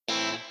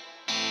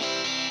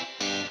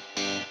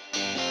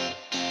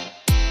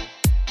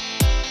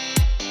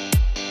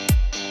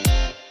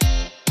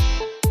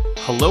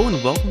Hello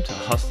and welcome to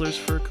Hustlers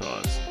for a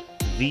Cause,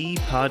 the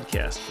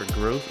podcast for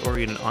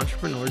growth-oriented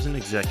entrepreneurs and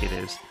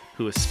executives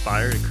who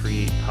aspire to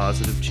create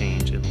positive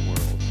change in the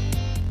world.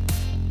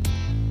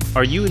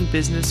 Are you in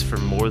business for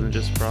more than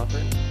just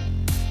profit?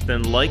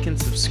 Then like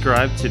and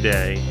subscribe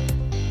today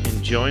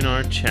and join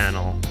our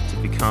channel to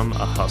become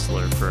a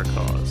hustler for a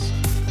cause.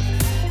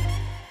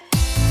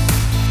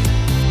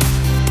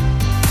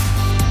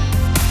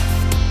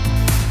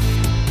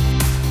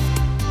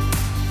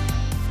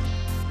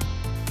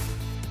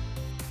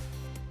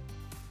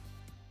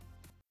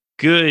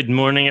 Good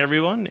morning,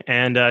 everyone.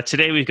 And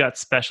today we've got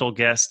special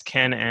guest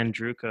Ken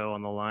Andruko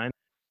on the line.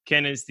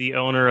 Ken is the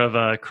owner of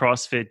a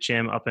CrossFit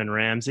gym up in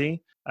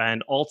Ramsey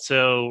and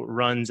also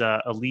runs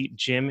Elite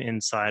Gym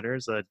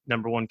Insiders, a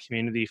 #1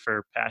 community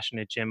for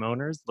passionate gym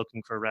owners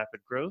looking for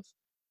rapid growth,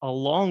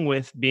 along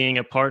with being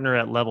a partner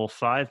at Level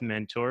 5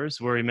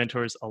 Mentors, where he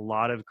mentors a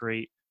lot of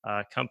great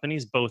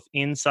companies, both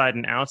inside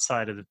and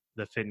outside of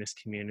the fitness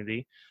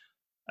community.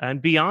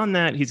 And beyond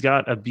that, he's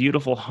got a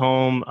beautiful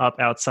home up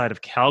outside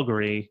of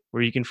Calgary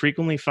where you can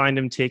frequently find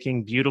him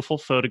taking beautiful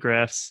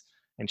photographs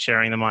and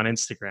sharing them on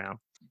Instagram.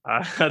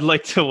 I'd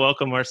like to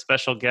welcome our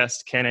special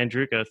guest, Ken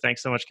Andruko.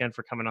 Thanks so much, Ken,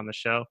 for coming on the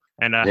show.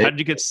 And how Hey. did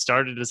you get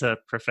started as a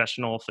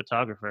professional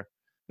photographer?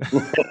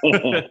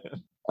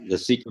 The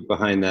secret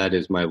behind that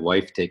is my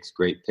wife takes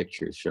great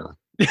pictures, Sean.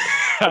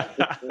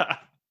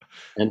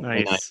 And,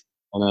 Nice.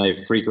 and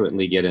I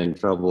frequently get in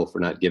trouble for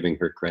not giving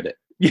her credit.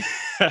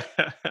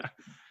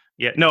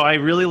 Yeah, no, I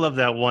really love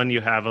that one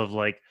you have of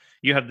like,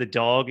 you have the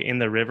dog in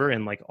the river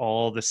and like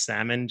all the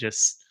salmon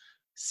just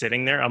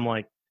sitting there. I'm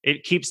like,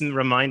 it keeps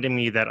reminding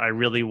me that I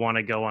really want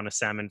to go on a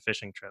salmon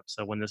fishing trip.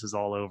 So when this is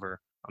all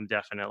over, I'm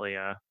definitely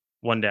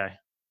one day.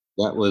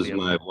 That I'll was be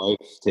able my to.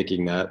 wife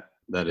taking that.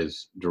 That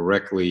is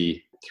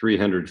directly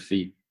 300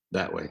 feet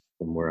that way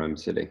from where I'm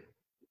sitting.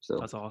 So,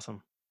 That's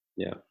awesome.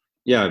 yeah.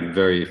 Yeah, I'm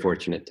very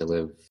fortunate to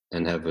live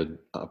and have an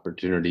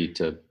opportunity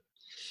to,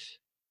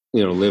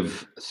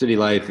 live city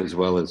life as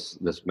well as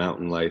this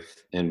mountain life.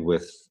 And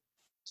with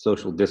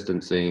social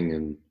distancing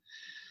and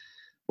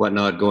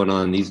whatnot going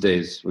on these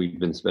days, we've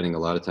been spending a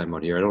lot of time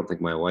out here. I don't think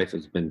my wife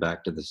has been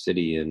back to the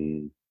city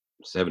in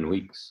 7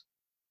 weeks.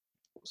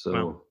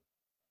 Well,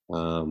 So,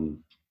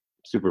 um,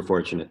 super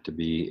fortunate to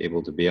be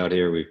able to be out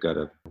here. We've got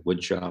a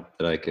wood shop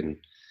that I can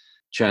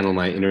channel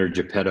my inner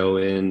Geppetto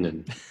in,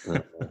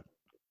 and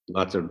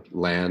lots of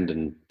land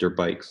and dirt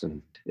bikes.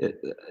 And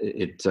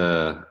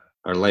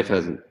our life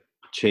hasn't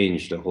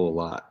changed a whole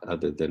lot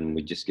other than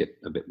we just get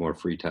a bit more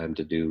free time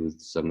to do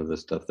some of the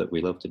stuff that we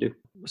love to do.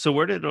 so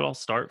where did it all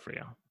start for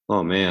you?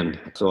 Oh man.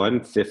 So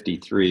I'm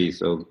 53.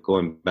 So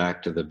going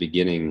back to the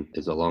beginning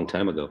is a long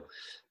time ago.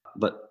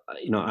 But,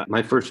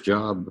 my first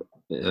job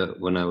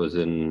when I was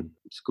in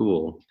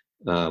school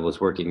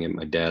was working at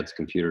my dad's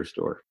computer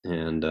store.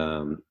 And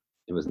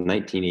it was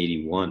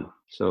 1981.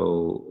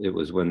 So it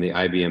was when the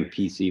IBM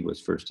PC was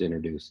first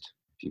introduced.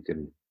 If you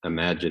can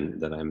imagine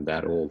that I'm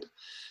that old.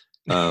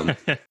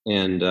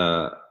 And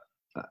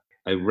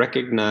I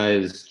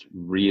recognized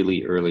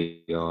really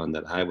early on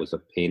that I was a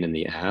pain in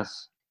the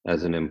ass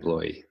as an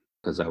employee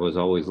because I was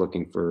always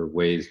looking for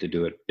ways to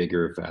do it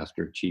bigger,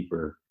 faster,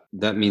 cheaper.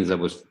 That means I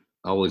was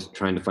always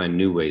trying to find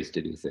new ways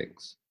to do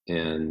things.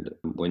 And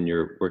when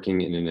you're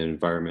working in an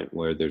environment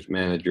where there's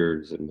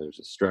managers and there's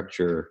a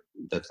structure,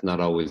 that's not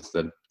always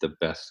the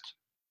best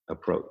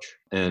approach.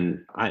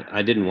 And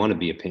I didn't want to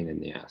be a pain in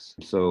the ass.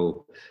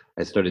 So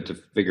I started to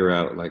figure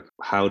out, like,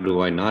 how do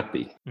I not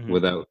be Mhm.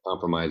 without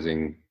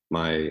compromising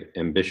my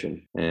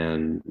ambition?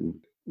 And,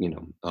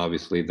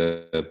 obviously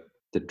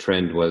the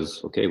trend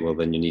was, okay, well,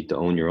 then you need to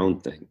own your own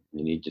thing.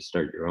 You need to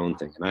start your own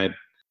thing. And I'm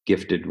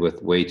gifted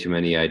with way too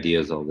many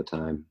ideas all the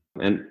time.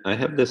 And I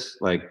have this,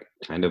 like,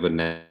 kind of a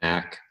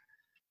knack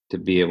to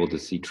be able to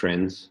see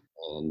trends.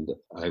 And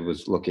I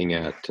was looking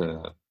at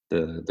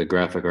the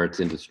graphic arts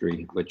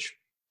industry, which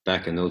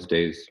back in those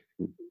days,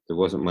 there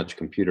wasn't much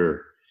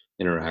computer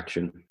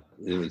interaction.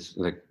 It was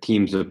like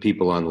teams of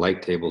people on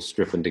light tables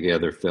stripping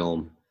together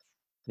film.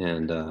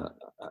 And I,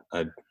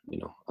 I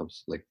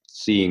was like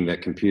seeing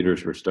that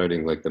computers were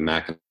starting, like the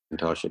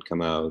Macintosh had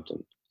come out,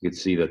 and you could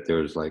see that there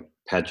was like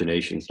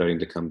pagination starting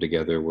to come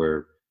together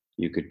where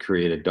you could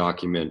create a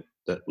document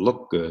that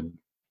looked good,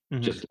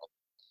 Mhm. just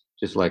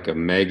just like a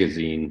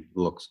magazine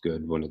looks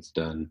good when it's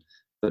done.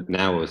 But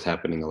now it was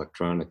happening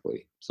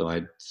electronically. So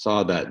I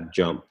saw that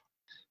jump,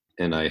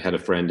 and I had a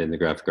friend in the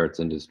graphic arts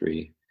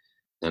industry,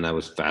 and I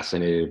was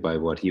fascinated by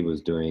what he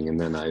was doing. And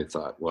then I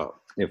thought,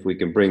 well, if we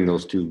can bring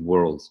those two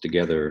worlds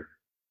together,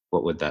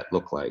 what would that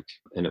look like?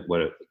 And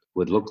what it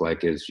would look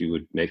like is you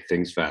would make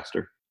things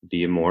faster,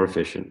 be more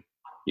efficient,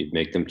 you'd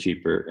make them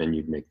cheaper, and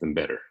you'd make them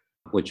better,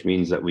 which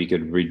means that we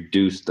could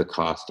reduce the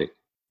cost it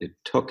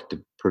took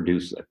to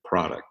produce a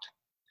product,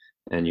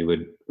 and you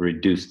would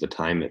reduce the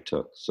time it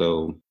took.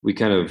 So we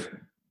kind of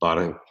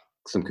bought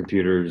some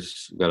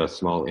computers, got a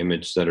small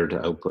image setter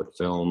to output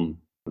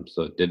film,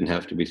 so it didn't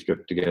have to be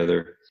stripped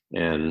together,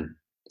 and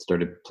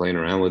started playing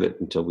around with it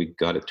until we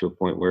got it to a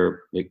point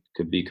where it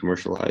could be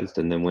commercialized,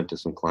 and then went to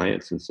some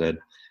clients and said,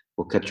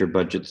 we'll cut your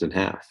budgets in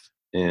half.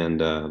 And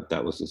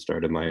that was the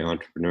start of my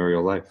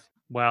entrepreneurial life.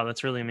 Wow,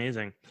 that's really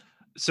amazing.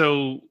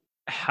 So,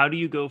 how do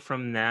you go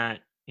from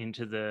that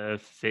into the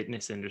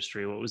fitness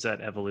industry? What was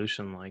that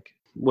evolution like?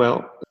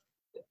 Well,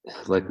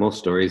 like most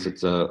stories,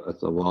 it's a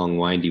long,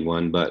 windy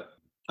one, but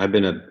I've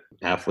been an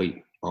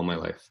athlete all my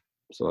life.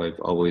 So I've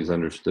always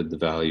understood the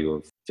value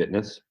of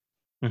fitness.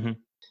 Hmm.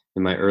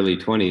 In my early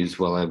 20s,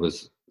 while I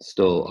was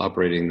still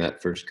operating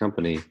that first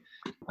company,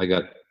 I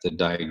got the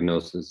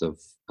diagnosis of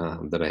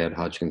that I had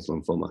Hodgkin's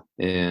lymphoma,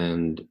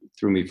 and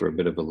threw me for a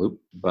bit of a loop.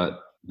 But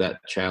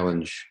that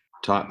challenge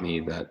taught me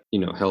that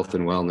health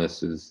and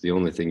wellness is the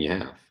only thing you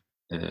have,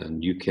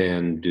 and you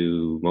can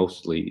do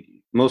mostly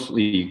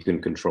you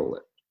can control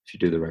it if you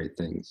do the right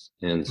things.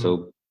 And Mm.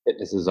 so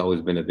fitness has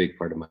always been a big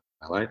part of my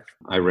life.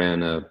 I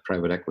ran a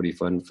private equity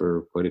fund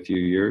for quite a few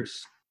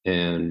years,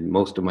 and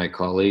most of my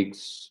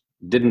colleagues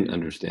didn't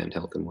understand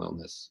health and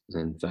wellness.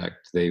 In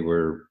fact, they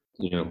were,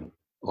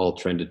 all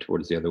trended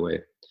towards the other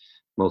way.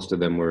 Most of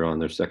them were on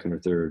their second or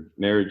third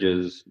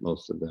marriages.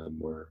 Most of them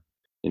were,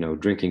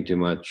 drinking too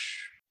much,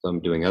 some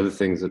doing other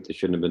things that they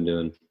shouldn't have been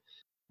doing.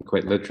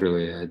 Quite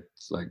literally,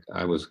 it's like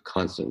I was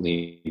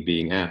constantly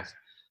being asked,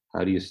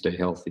 how do you stay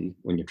healthy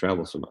when you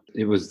travel so much?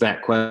 It was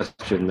that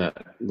question that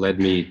led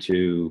me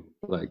to,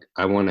 like,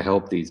 I want to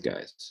help these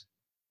guys.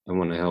 I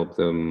want to help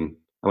them.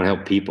 I want to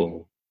help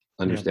people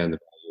Yeah, understand the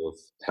value of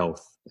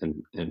health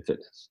and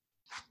fitness.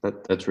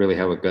 That's really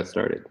how it got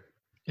started.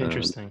 Um,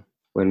 interesting.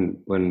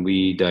 when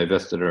we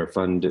divested our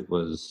fund, it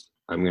was,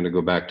 I'm going to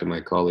go back to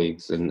my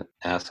colleagues and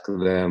ask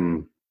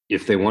them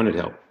if they wanted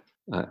help.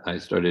 I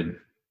started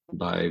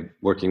by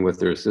working with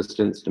their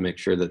assistants to make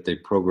sure that they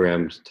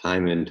programmed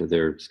time into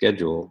their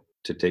schedule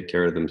to take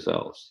care of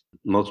themselves.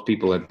 Most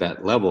people at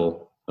that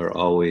level are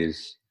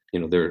always,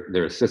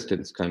 their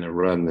assistants kind of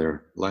run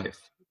their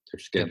life, their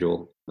Yep.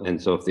 schedule.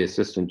 And so if the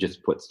assistant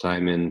just puts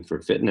time in for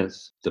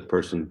fitness, the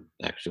person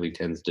actually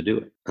tends to do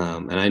it.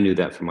 And I knew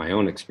that from my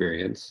own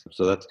experience.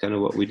 So that's kind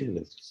of what we did,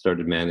 is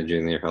started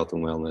managing their health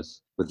and wellness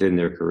within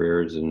their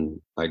careers. And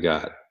I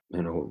got,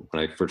 when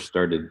I first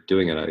started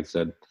doing it, I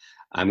said,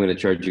 I'm going to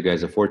charge you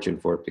guys a fortune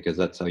for it because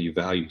that's how you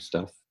value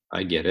stuff.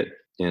 I get it.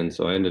 And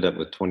so I ended up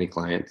with 20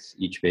 clients,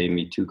 each paying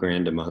me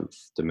 $2,000 a month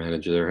to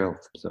manage their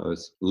health. So I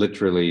was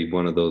literally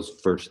one of those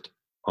first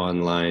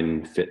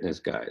online fitness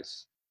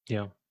guys,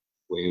 Yeah.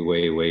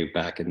 way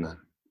back in the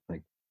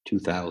like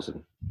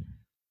 2000,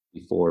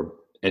 before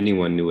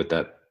anyone knew what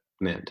that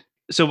meant.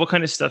 So, what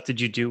kind of stuff did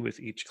you do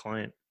with each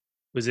client?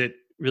 Was it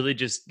really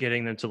just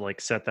getting them to like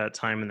set that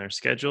time in their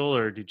schedule,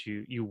 or did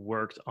you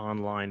worked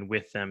online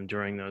with them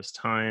during those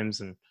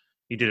times and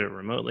you did it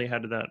remotely? How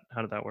did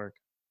that work?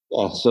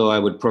 Yeah, so I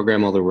would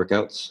program all their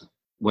workouts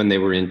when they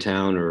were in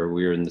town or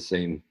we were in the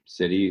same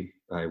city.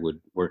 I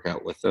would work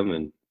out with them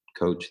and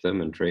coach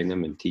them and train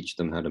them and teach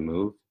them how to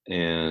move.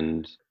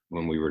 And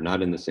when we were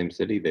not in the same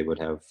city, they would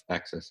have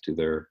access to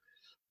their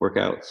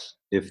workouts.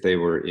 If they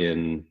were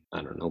in,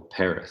 I don't know,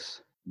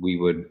 Paris, we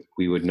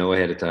would know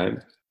ahead of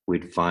time.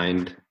 We'd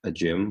find a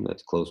gym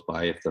that's close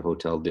by if the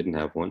hotel didn't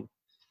have one.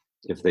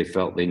 If they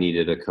felt they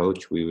needed a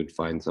coach, we would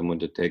find someone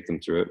to take them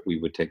through it. We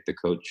would take the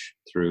coach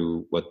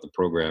through what the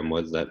program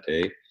was that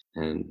day,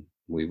 and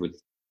we would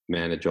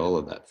manage all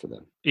of that for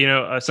them.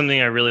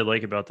 Something I really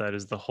like about that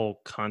is the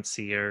whole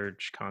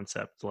concierge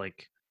concept.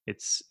 Like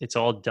it's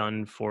all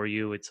done for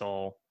you. It's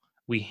all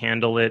we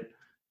handle it,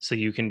 so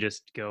you can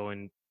just go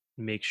and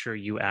make sure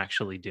you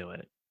actually do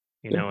it.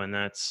 Yeah, And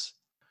that's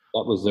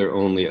that was their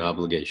only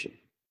obligation.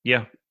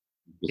 yeah,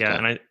 Just yeah.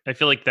 have And I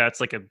feel like that's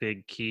like a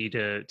big key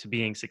to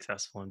being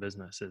successful in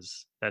business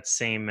is that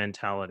same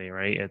mentality,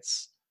 right?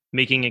 It's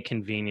making it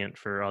convenient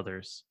for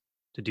others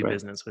to do right.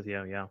 business with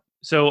you. Yeah.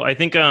 So I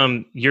think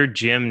your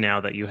gym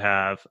now that you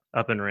have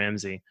up in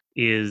Ramsey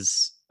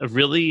is a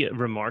really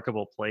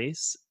remarkable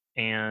place,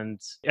 and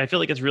I feel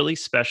like it's really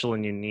special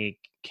and unique.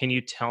 Can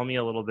you tell me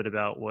a little bit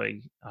about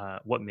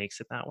what makes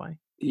it that way?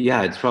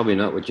 Yeah, it's probably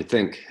not what you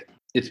think.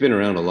 It's been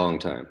around a long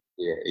time.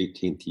 Yeah,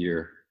 18th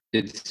year.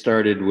 It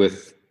started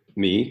with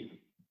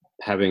me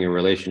having a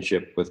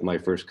relationship with my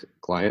first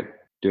client,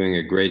 doing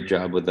a great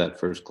job with that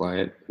first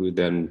client, who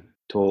then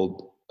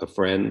told a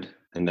friend,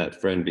 and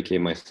that friend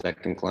became my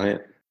second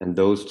client. And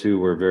those two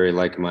were very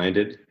like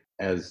minded,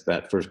 as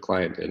that first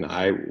client and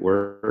I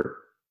were.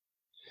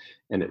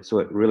 So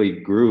it really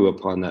grew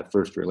upon that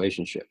first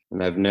relationship.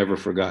 And I've never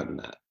forgotten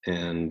that.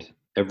 And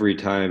every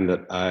time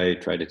that I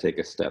try to take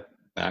a step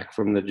back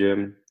from the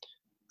gym,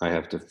 I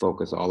have to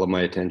focus all of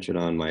my attention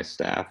on my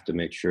staff to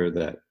make sure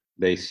that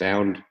they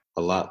sound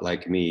a lot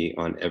like me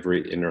on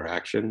every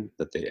interaction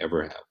that they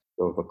ever have.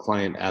 So if a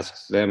client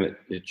asks them,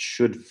 it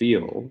should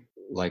feel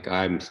like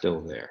I'm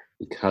still there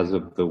because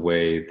of the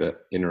way the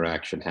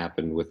interaction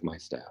happened with my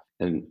staff.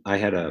 And I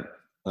had a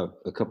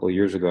couple of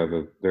years ago, I have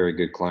a very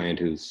good client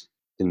who's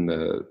in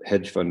the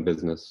hedge fund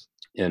business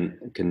and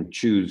can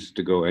choose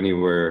to go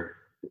anywhere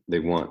they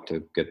want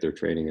to get their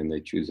training, and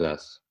they choose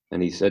us.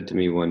 And he said to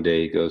me one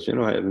day, he goes,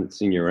 I haven't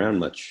seen you around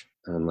much.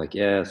 And I'm like,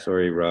 yeah,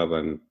 sorry, Rob,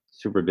 I'm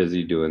super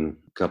busy doing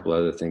a couple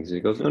other things. And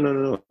he goes,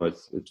 no,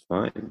 it's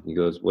fine. He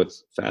goes,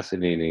 what's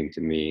fascinating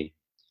to me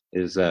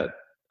is that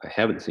I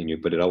haven't seen you,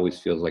 but it always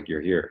feels like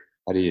you're here.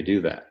 How do you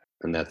do that?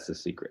 And that's the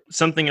secret.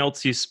 Something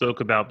else you spoke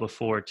about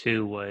before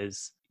too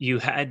was you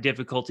had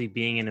difficulty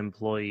being an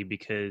employee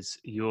because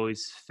you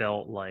always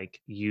felt like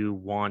you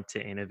want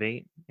to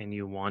innovate and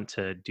you want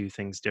to do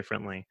things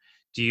differently.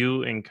 Do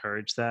you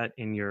encourage that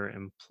in your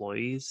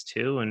employees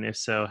too? And if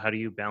so, how do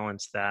you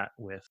balance that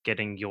with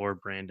getting your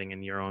branding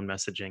and your own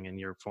messaging and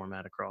your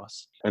format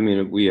across? I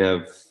mean, we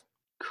have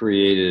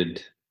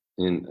created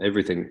in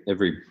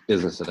every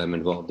business that I'm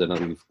involved in,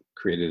 we've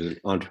created an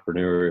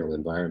entrepreneurial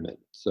environment.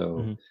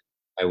 So Hmm.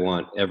 I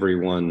want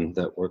everyone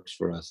that works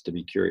for us to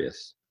be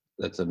curious.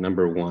 That's a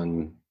number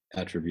one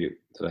attribute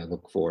that I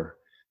look for.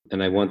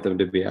 And I want them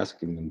to be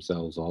asking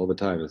themselves all the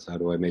time is how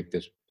do I make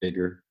this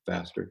bigger,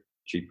 faster,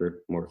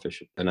 cheaper, more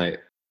efficient? And I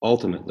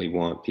ultimately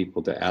want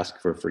people to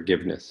ask for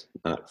forgiveness,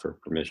 not for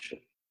permission,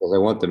 because I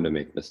want them to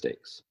make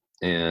mistakes.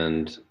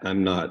 And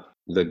I'm not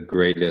the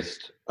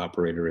greatest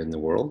operator in the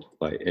world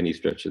by any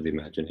stretch of the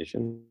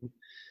imagination.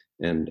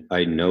 And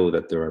I know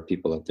that there are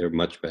people out there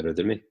much better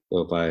than me. So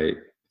if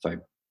I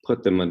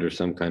put them under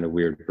some kind of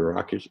weird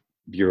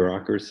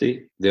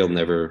bureaucracy, they'll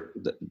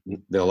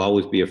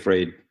always be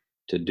afraid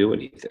to do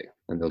anything,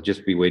 and they'll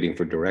just be waiting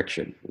for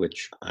direction,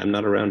 which I'm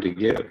not around to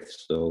give.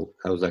 So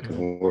how's that going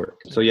Hmm. to work?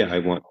 So yeah, I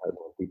want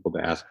people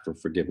to ask for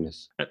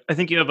forgiveness. I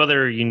think you have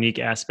other unique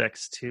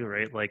aspects too,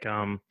 right? Like,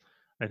 I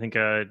think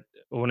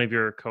one of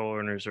your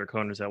co-owners or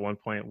co-owners at one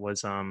point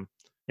was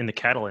in the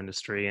cattle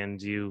industry,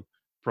 and you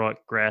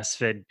brought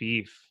grass-fed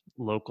beef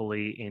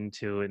locally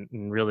into it,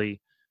 and really,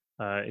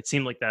 it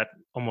seemed like that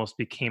almost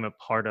became a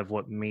part of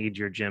what made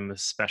your gym a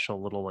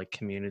special little like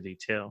community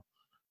too,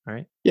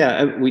 right?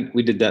 Yeah,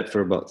 we did that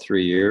for about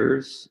 3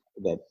 years.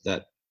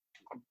 That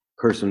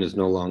person is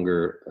no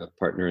longer a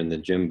partner in the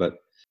gym, but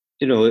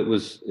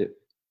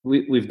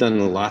we've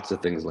done lots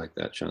of things like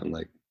that, Sean.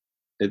 Like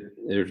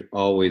there's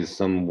always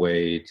some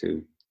way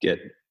to get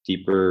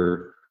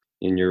deeper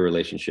in your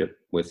relationship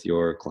with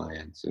your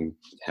clients and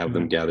have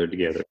them Hmm. gather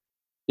together.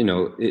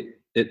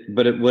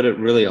 What it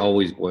really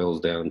always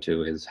boils down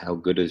to is how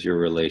good is your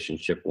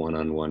relationship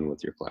one-on-one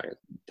with your client.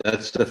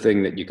 That's the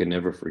thing that you can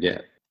never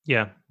forget.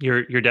 Yeah,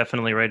 you're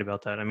definitely right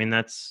about that. I mean,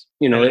 that's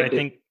You know, and I it,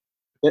 think it,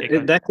 yeah, go it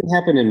ahead. that can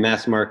happen in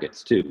mass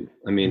markets too.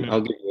 I mean, Mhm.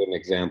 I'll give you an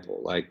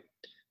example. Like,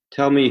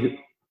 tell me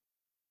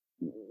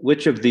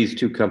which of these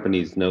two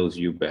companies knows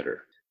you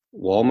better?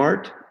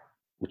 Walmart,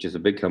 which is a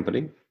big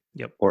company,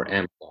 Yep. or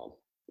Amazon?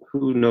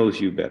 Who knows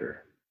you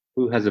better?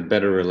 Who has a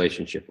better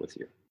relationship with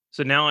you?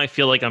 So now I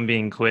feel like I'm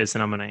being quizzed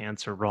and I'm going to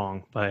answer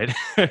wrong, but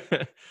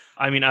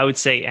I mean, I would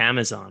say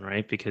Amazon,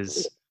 right?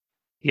 Because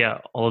yeah,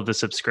 all of the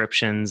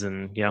subscriptions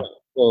and yeah.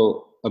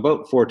 So,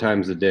 about 4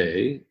 times a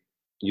day,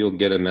 you'll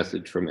get a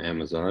message from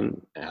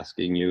Amazon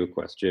asking you a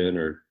question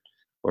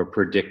or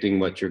predicting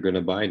what you're going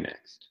to buy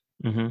next.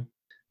 Hmm.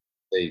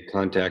 They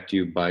contact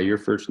you by your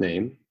first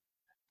name.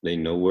 They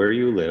know where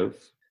you live.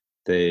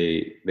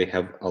 They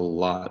have a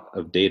lot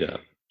of data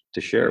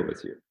to share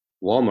with you.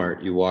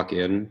 Walmart, you walk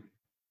in,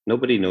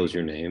 nobody knows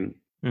your name.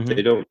 They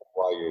Hmm. don't know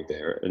why you're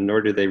there, and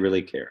nor do they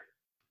really care.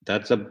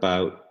 That's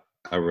about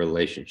a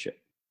relationship.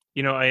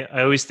 You know,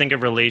 I always think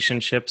of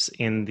relationships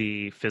in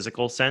the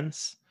physical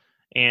sense,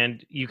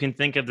 and you can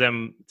think of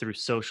them through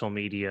social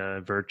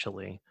media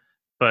virtually.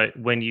 But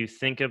when you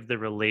think of the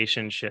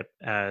relationship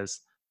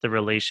as the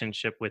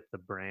relationship with the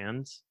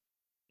brands,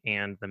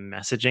 and the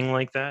messaging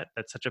like that,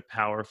 that's such a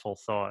powerful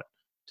thought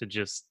to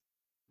just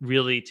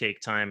really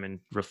take time and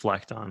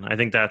reflect on. I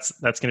think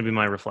that's going to be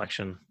my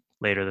reflection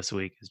later this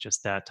week is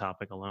just that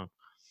topic alone.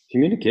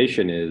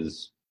 Communication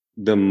is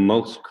the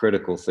most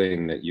critical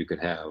thing that you could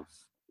have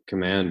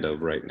command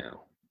of right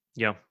now.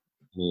 Yeah.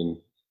 I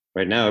mean,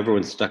 right now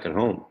everyone's stuck at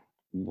home.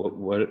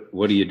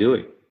 What are you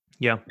doing?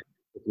 Yeah.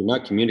 If you're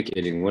not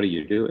communicating, what are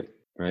you doing?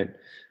 Right?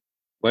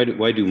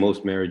 Why do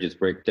most marriages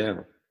break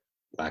down?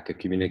 Lack of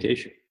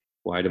communication.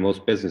 Why do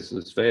most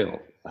businesses fail?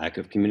 Lack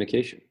of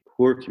communication.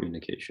 Poor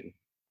communication.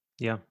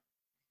 Yeah.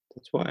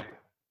 That's why.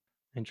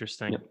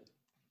 Interesting. Yeah.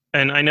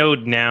 And I know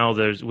now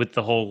there's with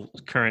the whole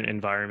current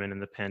environment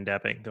and the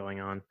pandemic going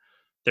on,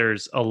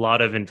 there's a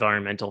lot of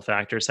environmental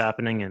factors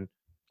happening. And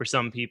for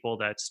some people,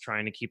 that's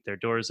trying to keep their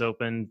doors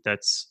open,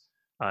 that's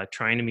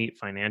trying to meet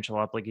financial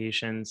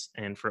obligations.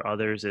 And for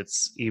others,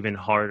 it's even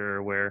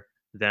harder where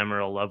them or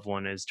a loved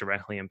one is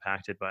directly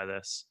impacted by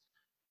this.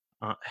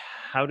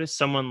 How does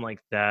someone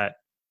like that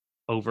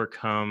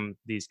overcome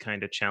these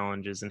kind of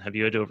challenges? And have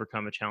you had to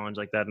overcome a challenge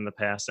like that in the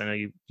past? I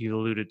know you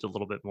alluded a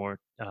little bit more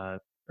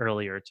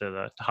earlier to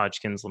the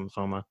Hodgkin's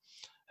lymphoma.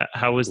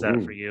 How was that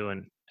for Mhm. you,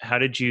 and how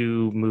did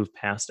you move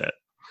past it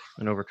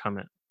and overcome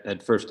it?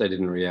 At first, I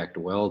didn't react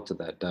well to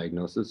that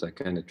diagnosis. I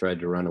kind of tried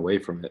to run away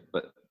from it,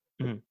 but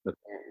Mhm.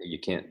 apparently you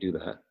can't do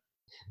that.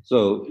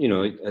 So,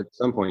 at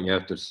some point, you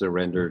have to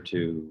surrender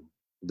to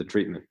the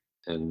treatment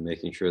and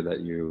making sure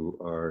that you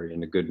are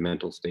in a good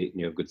mental state and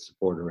you have good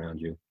support around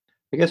you.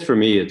 I guess for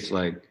me, it's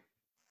like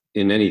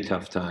in any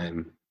tough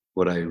time,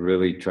 what I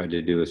really try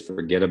to do is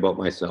forget about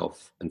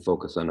myself and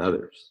focus on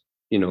others.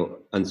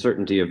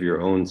 Uncertainty of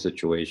your own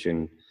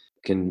situation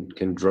can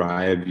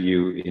drive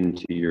you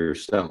into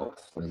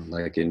yourself and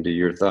like into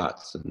your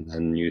thoughts, and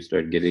then you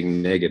start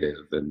getting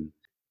negative, and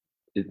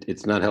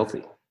it's not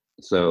healthy.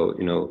 So,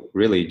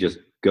 really just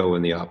go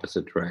in the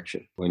opposite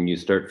direction. When you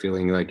start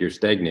feeling like you're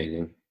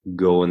stagnating,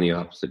 go in the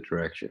opposite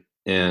direction.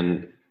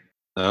 And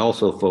I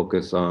also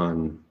focus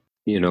on,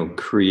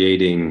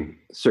 creating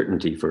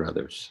certainty for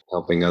others,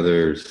 helping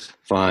others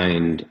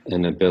find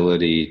an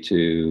ability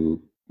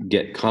to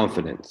get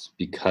confidence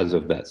because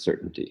of that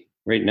certainty.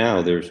 Right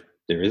now, there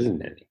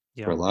isn't any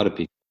for Yeah. a lot of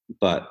people.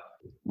 But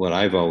what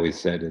I've always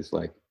said is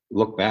like,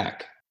 look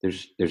back.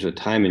 There's a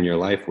time in your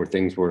life where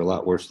things were a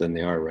lot worse than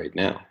they are right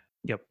now.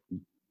 Yep.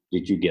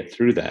 Did you get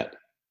through that?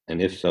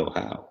 And if so,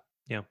 how?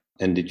 Yeah.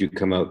 And did you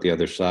come out the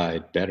other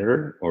side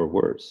better or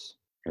worse?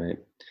 Right.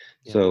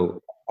 Yeah.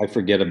 So I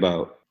forget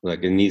about,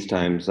 like, in these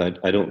times, I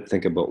don't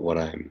think about what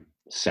I'm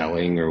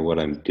selling or what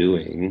I'm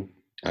doing.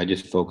 I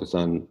just focus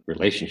on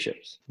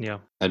relationships. Yeah.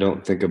 I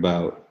don't think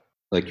about,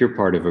 like, you're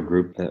part of a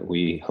group that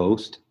we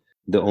host.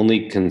 The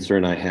only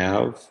concern I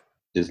have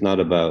is not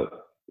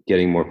about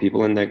getting more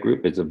people in that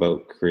group. It's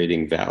about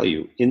creating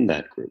value in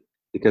that group.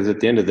 Because at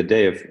the end of the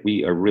day, if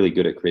we are really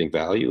good at creating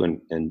value,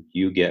 and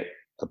you get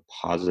a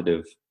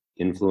positive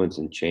influence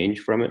and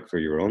change from it for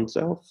your own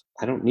self,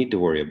 I don't need to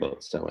worry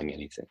about selling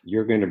anything.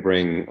 You're going to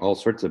bring all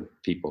sorts of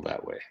people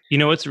that way.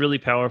 What's really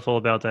powerful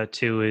about that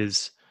too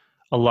is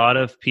a lot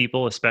of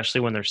people,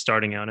 especially when they're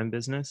starting out in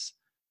business,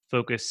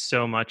 focus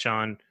so much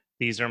on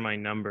these are my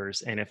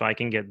numbers. And if I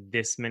can get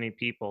this many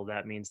people,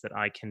 that means that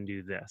I can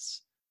do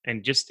this.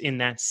 And just in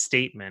that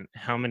statement,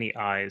 how many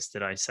I's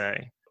did I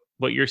say?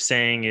 What you're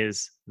saying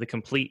is the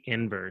complete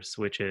inverse,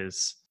 which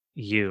is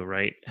you,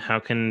 right? How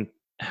can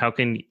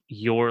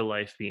your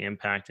life be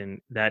impacting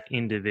that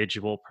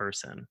individual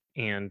person,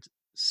 and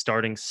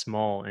starting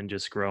small and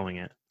just growing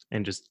it,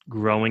 and just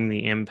growing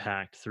the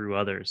impact through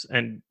others.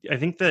 And I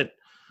think that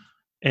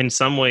in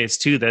some ways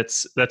too,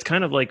 that's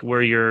kind of like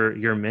where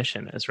your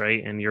mission is,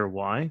 right? And your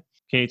why.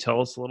 Can you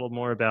tell us a little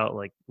more about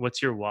like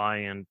what's your why,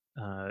 and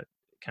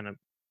kind of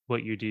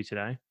what you do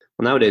today?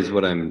 Well, nowadays,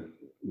 what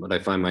I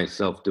find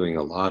myself doing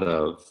a lot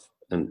of,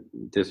 and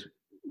this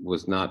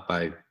was not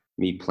by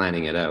me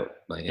planning it out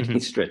by any Hmm.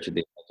 stretch of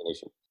the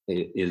imagination,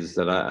 is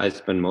that I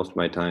spend most of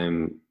my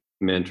time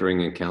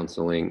mentoring and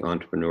counseling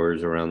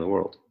entrepreneurs around the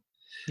world.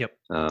 Yep.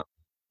 Uh,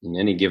 in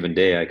any given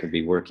day, I could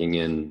be working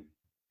in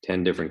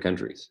 10 different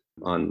countries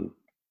on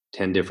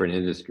 10 different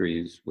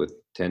industries with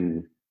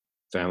 10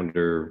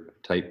 founder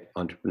type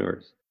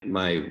entrepreneurs.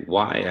 My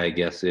why, I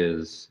guess,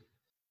 is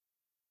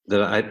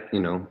that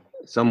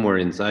somewhere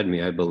inside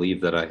me, I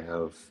believe that I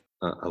have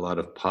a lot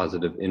of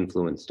positive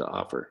influence to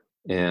offer.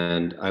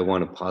 And I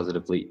want to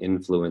positively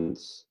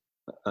influence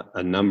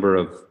a number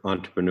of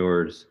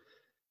entrepreneurs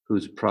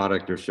whose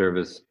product or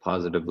service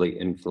positively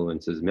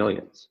influences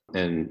millions.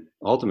 And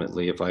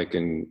ultimately, if I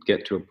can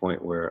get to a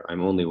point where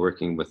I'm only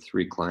working with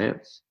 3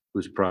 clients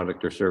whose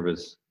product or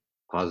service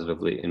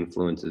positively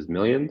influences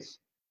millions,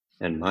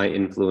 and my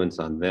influence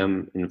on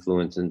them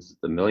influences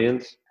the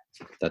millions,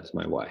 that's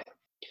my why.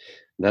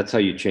 That's how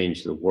you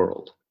change the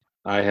world.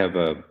 I have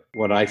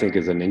what I think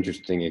is an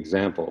interesting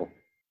example.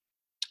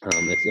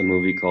 It's a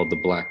movie called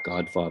The Black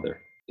Godfather.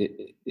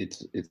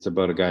 It's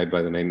about a guy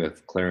by the name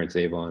of Clarence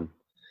Avon,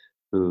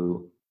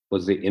 who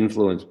was the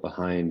influence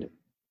behind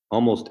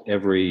almost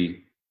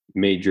every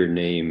major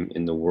name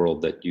in the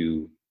world that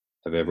you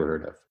have ever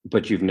heard of,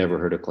 but you've never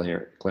heard of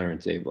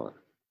Clarence Avon.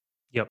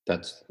 Yep.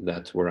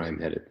 That's where I'm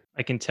headed.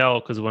 I can tell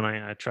because when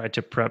I tried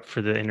to prep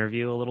for the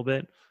interview a little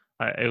bit,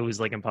 it was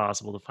like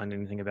impossible to find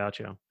anything about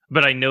you.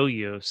 But I know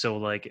you, so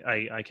like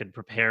I could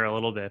prepare a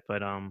little bit.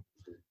 But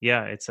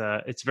yeah,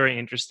 it's very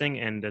interesting,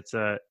 and it's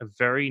a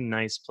very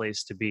nice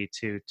place to be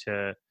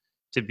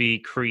to be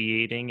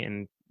creating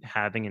and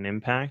having an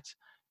impact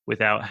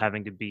without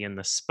having to be in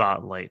the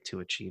spotlight to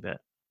achieve it.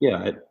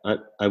 Yeah,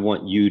 I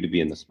want you to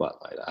be in the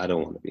spotlight. I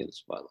don't want to be in the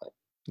spotlight.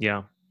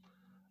 Yeah.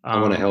 I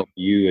want to Um, help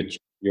you achieve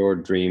your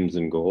dreams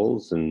and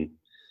goals, and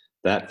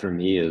that for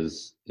me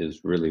is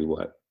really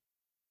what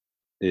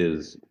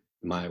is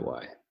my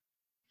why.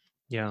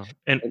 yeah.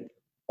 And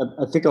And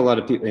I think a lot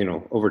of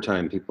people, over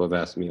time, people have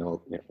asked me,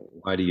 "Oh,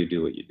 why do you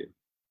do what you do?"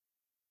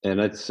 And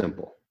it's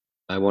simple.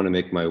 I want to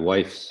make my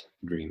wife's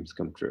dreams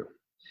come true.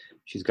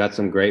 She's got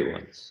some great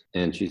ones,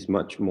 and she's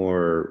much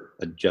more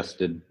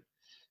adjusted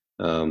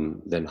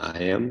than I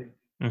am.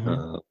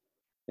 mhm. Uh,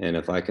 and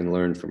if I can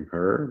learn from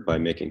her by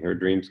making her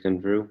dreams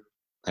come true,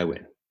 I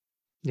win.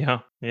 Yeah,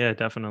 yeah,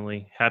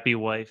 definitely. Happy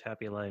wife,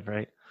 happy life,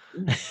 right?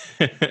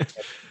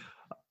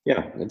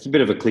 Yeah, it's a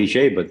bit of a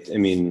cliche, but I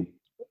mean,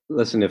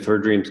 listen, if her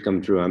dreams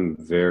come true, I'm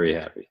very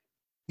happy.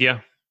 Yeah,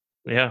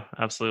 yeah,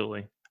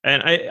 absolutely.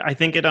 And I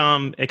think it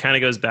kind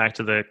of goes back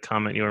to the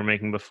comment you were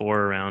making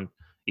before around,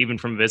 even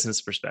from a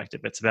business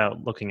perspective, it's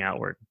about looking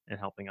outward and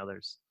helping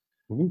others.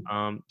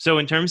 Mhm. So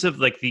in terms of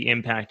like the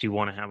impact you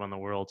want to have on the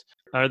world,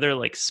 are there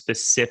like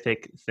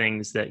specific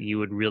things that you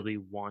would really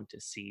want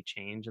to see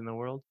change in the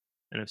world?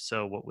 And if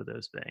so, what would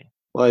those be?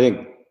 Well, I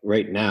think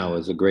right now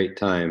is a great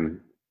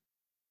time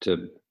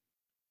to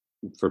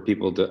for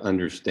people to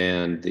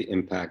understand the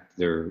impact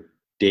their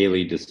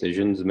daily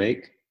decisions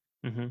make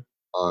Hmm.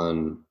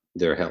 on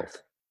their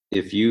health.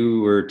 If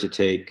you were to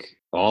take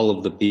all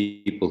of the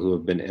people who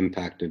have been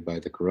impacted by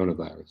the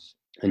coronavirus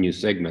and you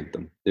segment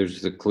them,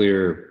 there's a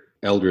clear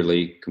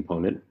elderly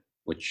component,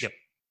 which Yep.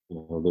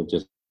 they're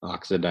just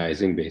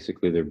oxidizing.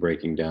 Basically, they're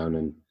breaking down,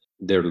 and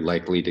they're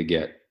likely to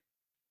get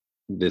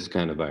this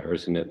kind of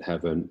virus and it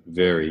have a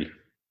very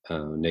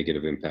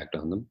negative impact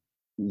on them.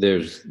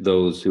 There's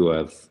those who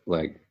have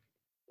like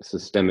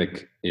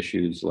systemic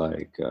issues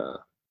like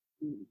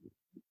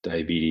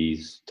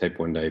diabetes, type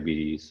 1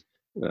 diabetes,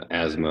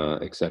 asthma,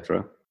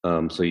 etc.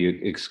 So you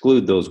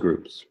exclude those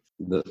groups.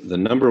 The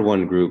number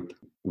one group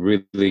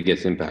really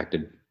gets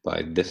impacted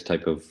by this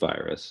type of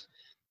virus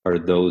are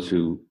those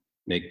who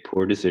make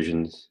poor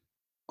decisions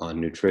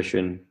on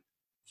nutrition,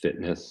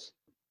 fitness,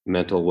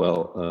 mental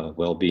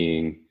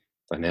well-being,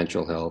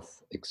 financial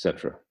health,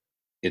 etc.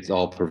 It's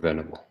all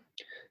preventable.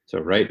 So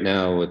right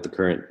now, with the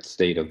current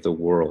state of the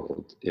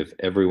world, if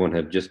everyone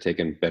had just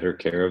taken better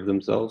care of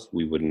themselves,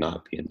 we would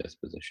not be in this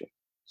position.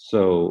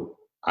 So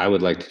I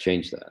would like to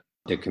change that.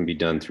 It can be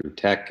done through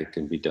tech. It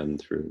can be done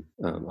through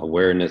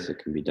awareness. It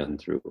can be done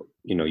through,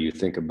 you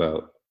think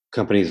about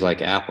companies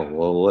like Apple.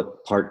 Well,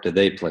 what part do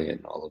they play in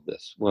all of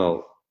this?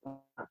 Well,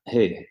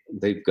 hey,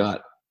 they've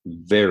got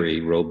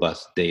very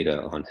robust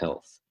data on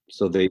health.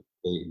 So they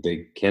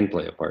can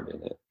play a part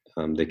in it.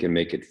 They can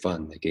make it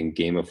fun. They can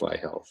gamify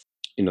health.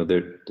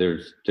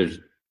 There's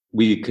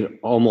we could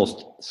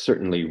almost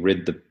certainly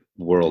rid the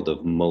world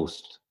of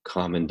most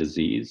common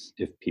disease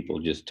if people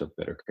just took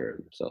better care of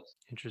themselves.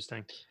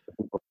 Interesting.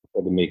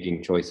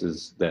 Making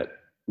choices that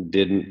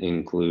didn't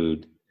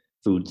include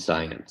food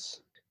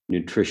science.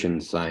 Nutrition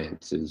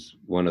science is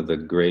one of the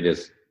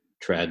greatest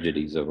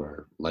tragedies of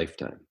our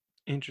lifetime.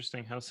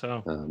 Interesting. How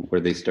so?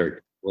 When they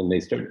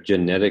start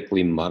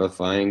genetically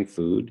modifying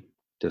food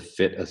to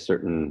fit a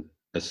certain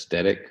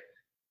aesthetic,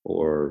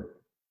 or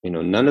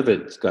none of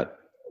it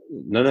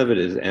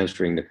is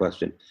answering the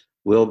question,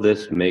 will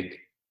this make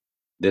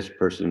this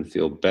person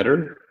feel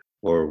better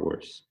or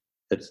worse?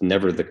 That's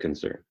never the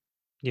concern.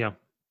 Yeah.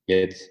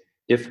 It's,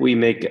 if we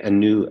make a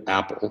new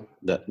apple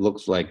that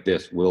looks like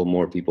this, will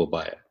more people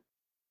buy it?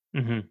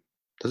 Hmm.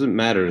 Doesn't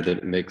matter that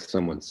it makes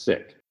someone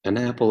sick. An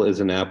apple is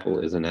an apple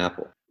is an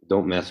apple.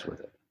 Don't mess with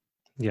it.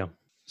 Yeah.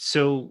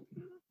 So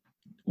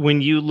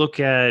when you look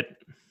at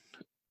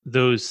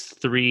those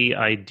three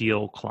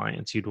ideal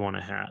clients you'd want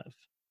to have,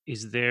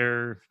 is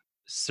there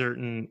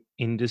certain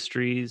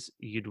industries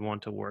you'd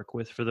want to work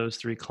with for those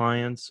three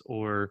clients,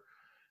 or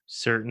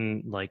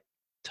certain like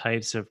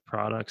types of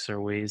products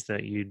or ways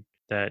that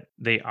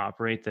they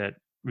operate that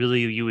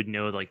really you would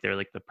know like they're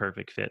like the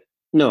perfect fit?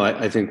 No,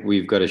 I think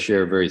we've got to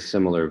share very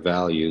similar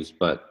values,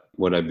 but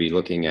what I'd be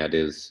looking at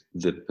is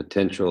the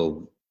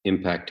potential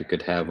impact it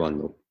could have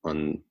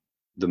on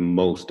the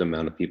most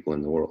amount of people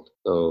in the world.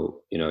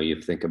 So,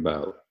 you think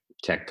about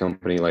tech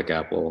company like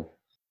Apple,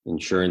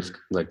 insurance,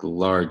 like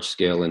large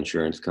scale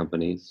insurance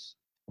companies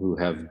who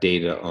have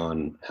data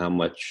on how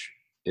much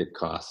it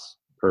costs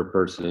per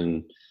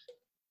person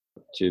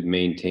to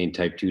maintain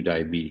type 2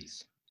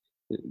 diabetes.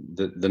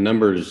 The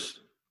numbers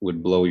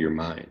would blow your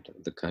mind,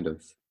 the kind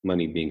of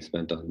money being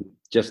spent on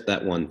just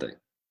that one thing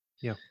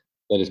Yeah.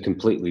 that is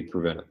completely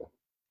preventable.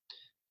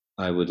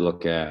 I would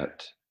look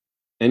at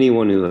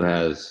anyone who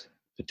has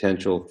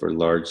potential for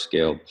large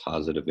scale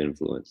positive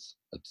influence.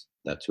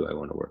 That's who I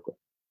want to work with.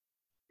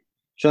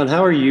 Sean,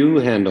 how are you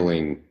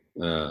handling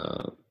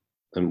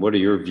and what are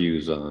your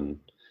views on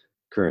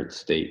current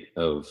state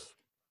of,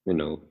 you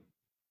know,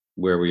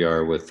 where we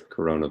are with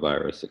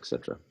coronavirus,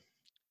 etc.?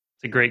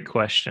 It's a great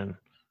question.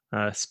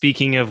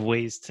 Speaking of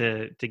ways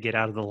to get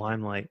out of the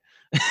limelight,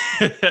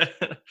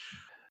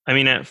 I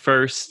mean, at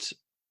first,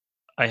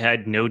 I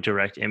had no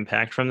direct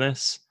impact from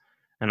this,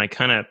 and I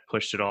kind of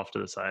pushed it off to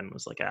the side and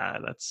was like,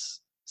 that's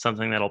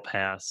something that'll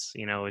pass.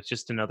 It's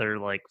just another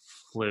like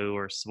flu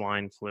or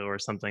swine flu or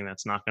something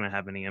that's not going to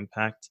have any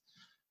impact.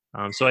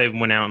 So I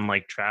went out and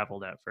like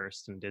traveled at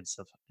first and did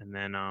stuff, and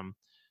then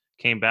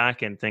came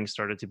back and things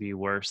started to be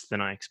worse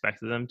than I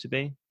expected them to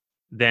be.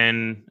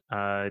 Then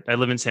I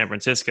live in San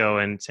Francisco,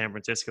 and San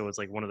Francisco was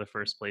like one of the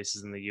first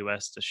places in the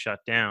U.S. to shut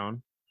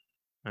down.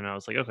 And I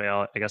was like, okay,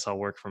 I guess I'll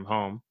work from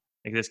home.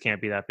 Like this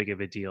can't be that big of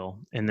a deal.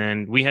 And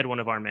then we had one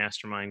of our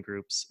mastermind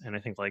groups, and I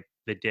think like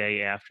the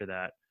day after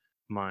that,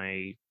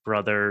 my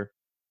brother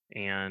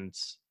and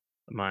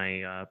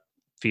my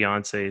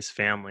fiance's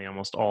family,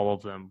 almost all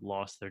of them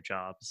lost their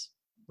jobs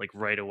like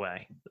right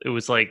away. It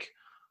was like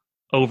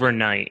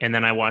overnight, and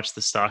then I watched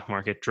the stock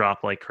market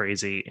drop like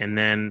crazy, and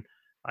then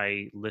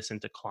I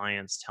listened to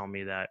clients tell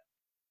me that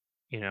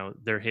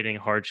they're hitting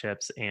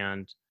hardships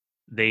and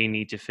they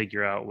need to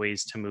figure out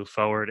ways to move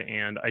forward.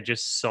 And I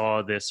just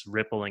saw this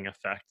rippling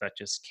effect that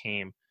just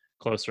came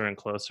closer and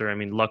closer. I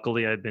mean,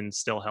 luckily I've been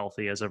still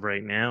healthy as of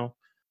right now,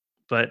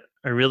 but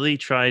I really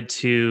tried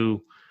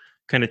to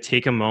kind of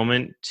take a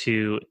moment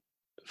to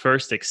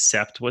first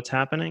accept what's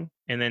happening,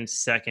 and then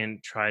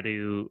second try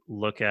to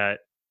look at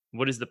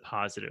what is the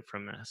positive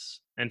from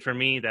this. And for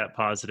me, that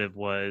positive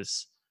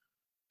was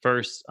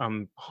first,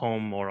 I'm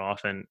home more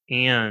often,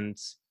 and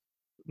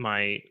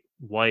my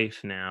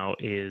wife now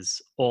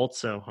is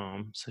also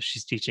home. So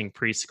she's teaching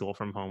preschool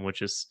from home,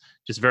 which is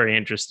just very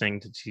interesting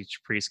to teach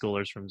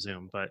preschoolers from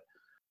Zoom. But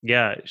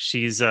yeah,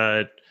 she's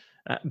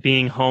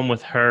being home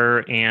with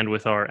her and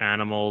with our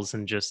animals,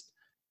 and just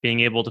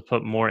being able to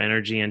put more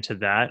energy into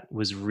that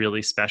was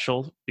really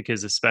special,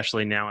 because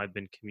especially now I've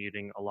been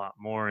commuting a lot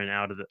more and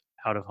out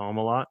of home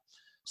a lot.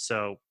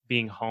 So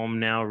being home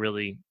now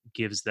really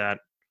gives that,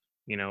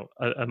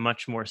 a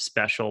much more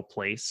special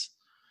place.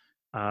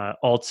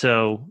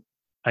 Also,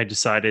 I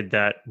decided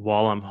that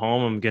while I'm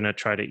home, I'm going to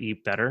try to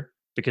eat better,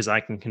 because I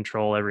can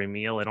control every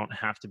meal. I don't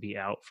have to be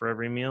out for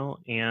every meal.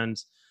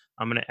 And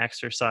I'm going to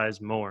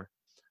exercise more.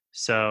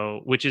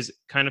 So, which is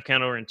kind of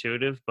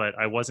counterintuitive, but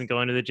I wasn't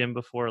going to the gym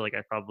before, like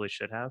I probably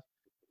should have.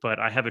 But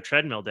I have a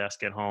treadmill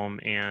desk at home,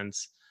 and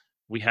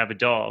we have a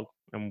dog,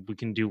 and we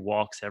can do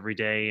walks every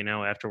day,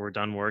 after we're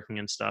done working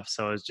and stuff.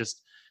 So it's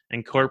just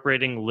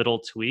incorporating little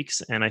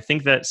tweaks. And I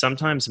think that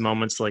sometimes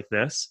moments like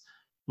this,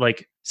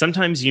 like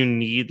sometimes you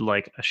need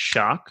like a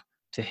shock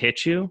to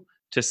hit you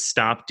to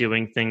stop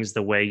doing things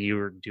the way you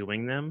were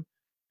doing them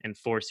and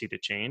force you to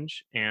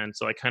change. And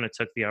so I kind of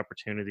took the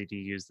opportunity to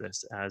use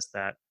this as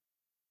that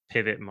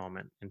pivot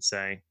moment and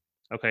say,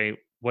 okay,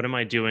 what am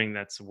I doing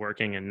that's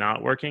working and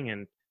not working?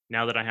 And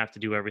now that I have to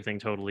do everything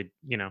totally,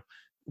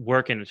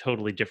 work in a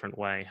totally different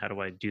way, how do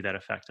I do that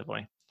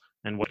effectively?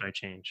 And what do I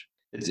change?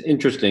 It's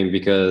interesting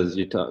because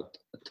you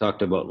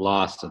talked about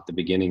loss at the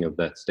beginning of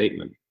that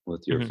statement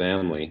with your Hmm.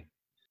 family,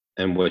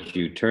 and what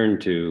you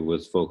turned to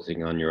was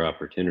focusing on your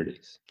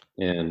opportunities.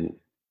 And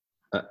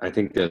I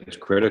think that's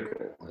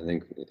critical. I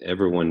think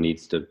everyone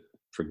needs to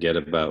forget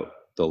about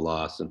the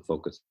loss and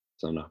focus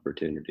on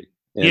opportunity.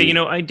 Yeah, And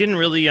I didn't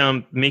really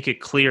make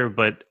it clear,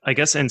 but I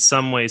guess in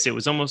some ways it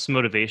was almost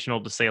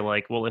motivational to say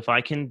like, well, if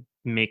I can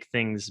make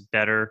things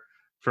better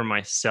for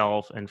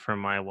myself and for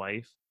my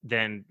wife,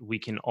 then we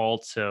can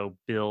also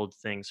build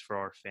things for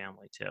our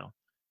family too,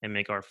 and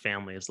make our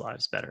family's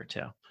lives better too.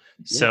 yeah,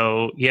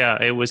 So,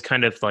 yeah, it was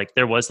kind of like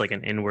there was like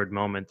an inward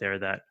moment there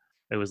that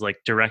it was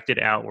like directed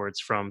outwards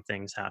from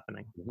things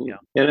happening. mhm. Yeah.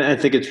 And I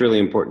think it's really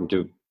important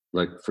to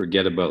like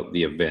forget about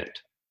the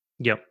event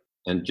Yep.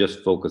 and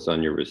just focus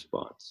on your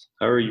response.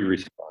 How are you Mhm.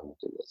 responding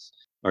to this?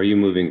 Are you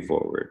moving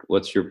forward?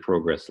 What's your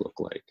progress look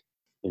like?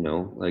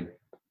 Like,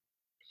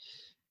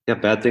 yeah,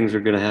 bad things are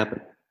going to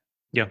happen.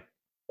 Yeah.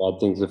 Bad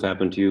things have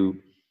happened to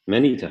you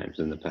many times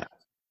in the past.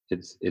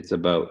 It's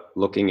about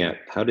looking at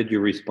how did you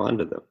respond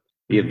to them.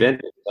 The Hmm.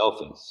 event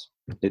itself is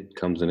it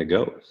comes and it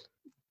goes.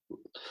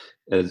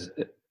 As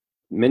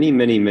many,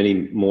 many, many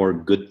more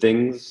good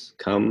things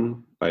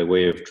come by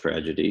way of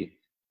tragedy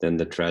than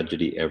the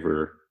tragedy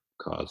ever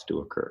caused to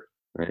occur.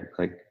 Right?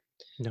 Like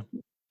Yeah.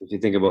 if you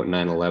think about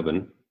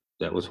 9/11,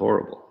 that was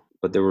horrible,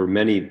 but there were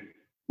many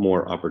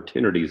more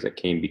opportunities that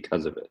came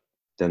because of it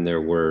than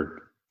there were,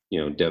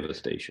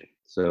 devastation.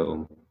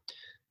 So,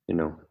 you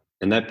know,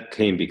 and that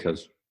came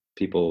because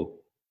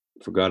people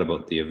forgot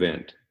about the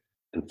event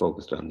and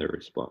focused on their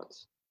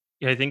response.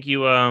 Yeah, I think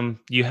you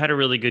had a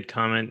really good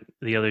comment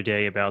the other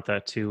day about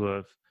that too,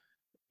 of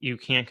you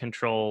can't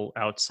control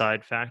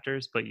outside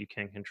factors, but you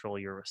can control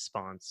your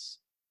response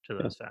to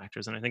Yeah, those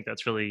factors. And I think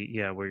that's really,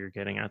 yeah, where you're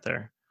getting at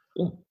there.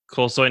 yeah.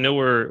 Cool. So I know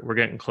we're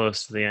getting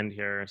close to the end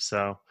here.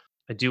 So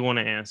I do want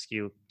to ask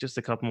you just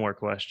a couple more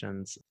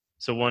questions.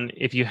 So one,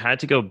 if you had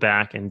to go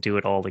back and do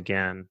it all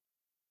again,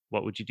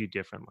 what would you do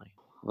differently?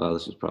 Well,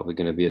 this is probably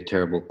going to be a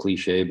terrible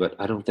cliche, but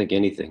I don't think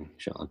anything,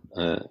 Sean.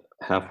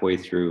 Halfway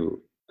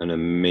through an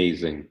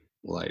amazing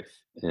life,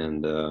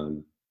 and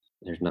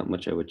there's not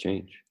much I would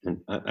change.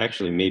 And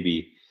actually,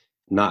 maybe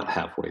not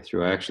halfway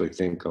through. I actually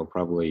think I'll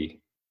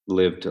probably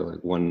live to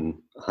like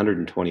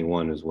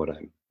 121 is what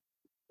I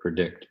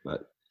predict.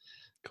 But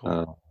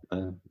Cool.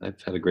 uh,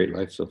 I've had a great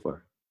life so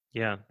far.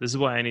 Yeah, this is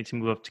why I need to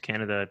move up to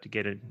Canada to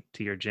get it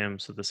to your gym.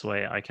 So this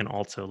way I can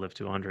also live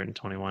to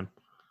 121.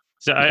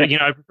 So I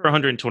prefer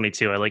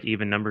 122. I like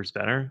even numbers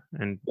better,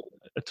 and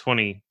a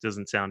 20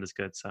 doesn't sound as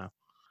good. So,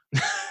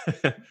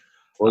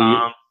 Well,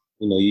 um,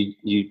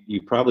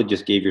 you probably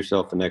just gave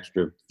yourself an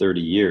extra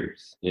 30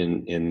 years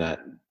in that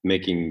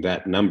making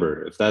that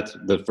number. If that's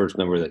the first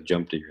number that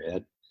jumped to your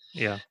head,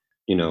 yeah,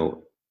 you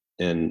know,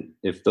 and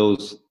if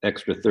those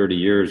extra 30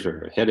 years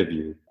are ahead of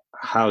you,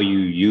 how you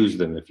use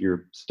them, if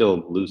you're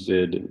still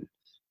lucid and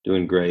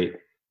doing great,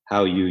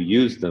 how you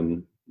use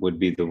them would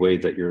be the way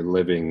that you're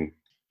living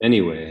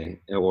anyway,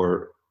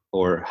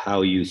 or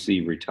how you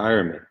see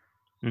retirement.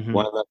 hmm,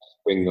 Why not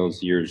bring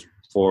those years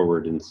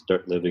forward and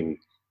start living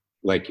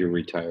like you're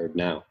retired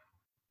now?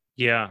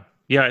 yeah,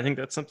 yeah. I think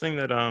that's something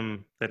that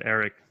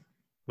Eric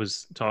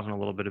was talking a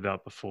little bit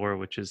about before,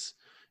 which is,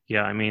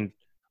 yeah. I mean,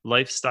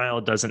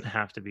 lifestyle doesn't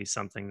have to be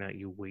something that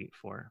you wait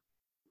for.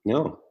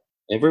 No,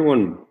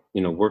 everyone,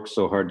 works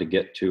so hard to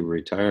get to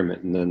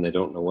retirement and then they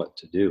don't know what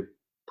to do.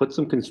 Put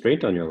some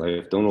constraint on your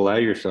life. Don't allow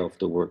yourself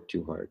to work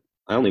too hard.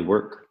 I only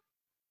work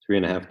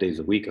 3.5 days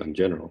a week on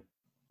general.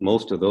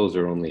 Most of those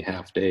are only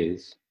half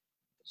days.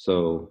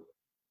 So,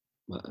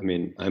 I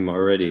mean, I'm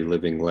already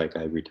living like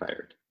I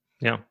retired.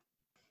 Yeah.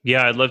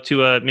 Yeah, I'd love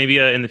to. Maybe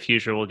in the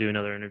future we'll do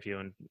another interview,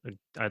 and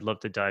I'd love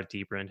to dive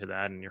deeper into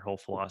that and your whole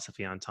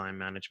philosophy on time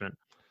management.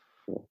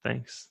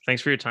 Thanks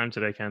for your time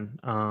today, Ken.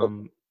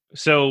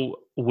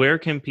 So where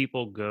can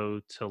people go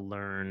to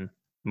learn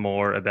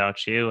more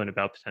about you and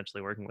about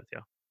potentially working with you?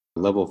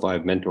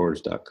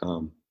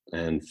 Level5mentors.com,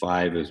 and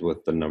five is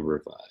with the number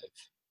five.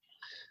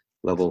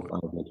 Excellent.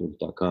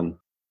 Level5mentors.com.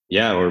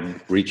 Yeah, or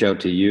reach out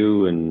to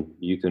you and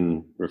you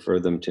can refer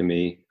them to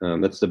me.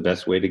 That's the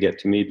best way to get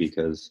to me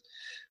because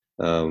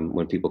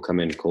when people come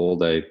in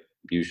cold, I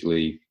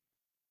usually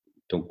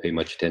don't pay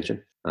much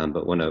attention.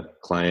 But when a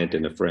client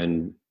and a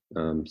friend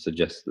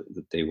suggests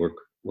that they work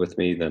with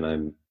me,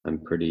 then I'm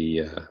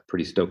pretty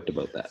stoked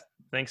about that.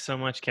 Thanks so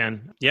much,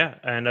 Ken. Yeah,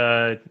 and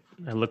I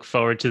look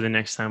forward to the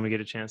next time we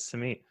get a chance to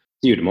meet.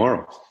 See you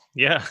tomorrow.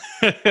 Yeah,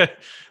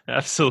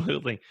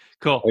 absolutely.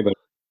 Cool. Hey, buddy.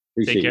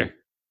 Take Appreciate you. care.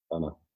 Bye now.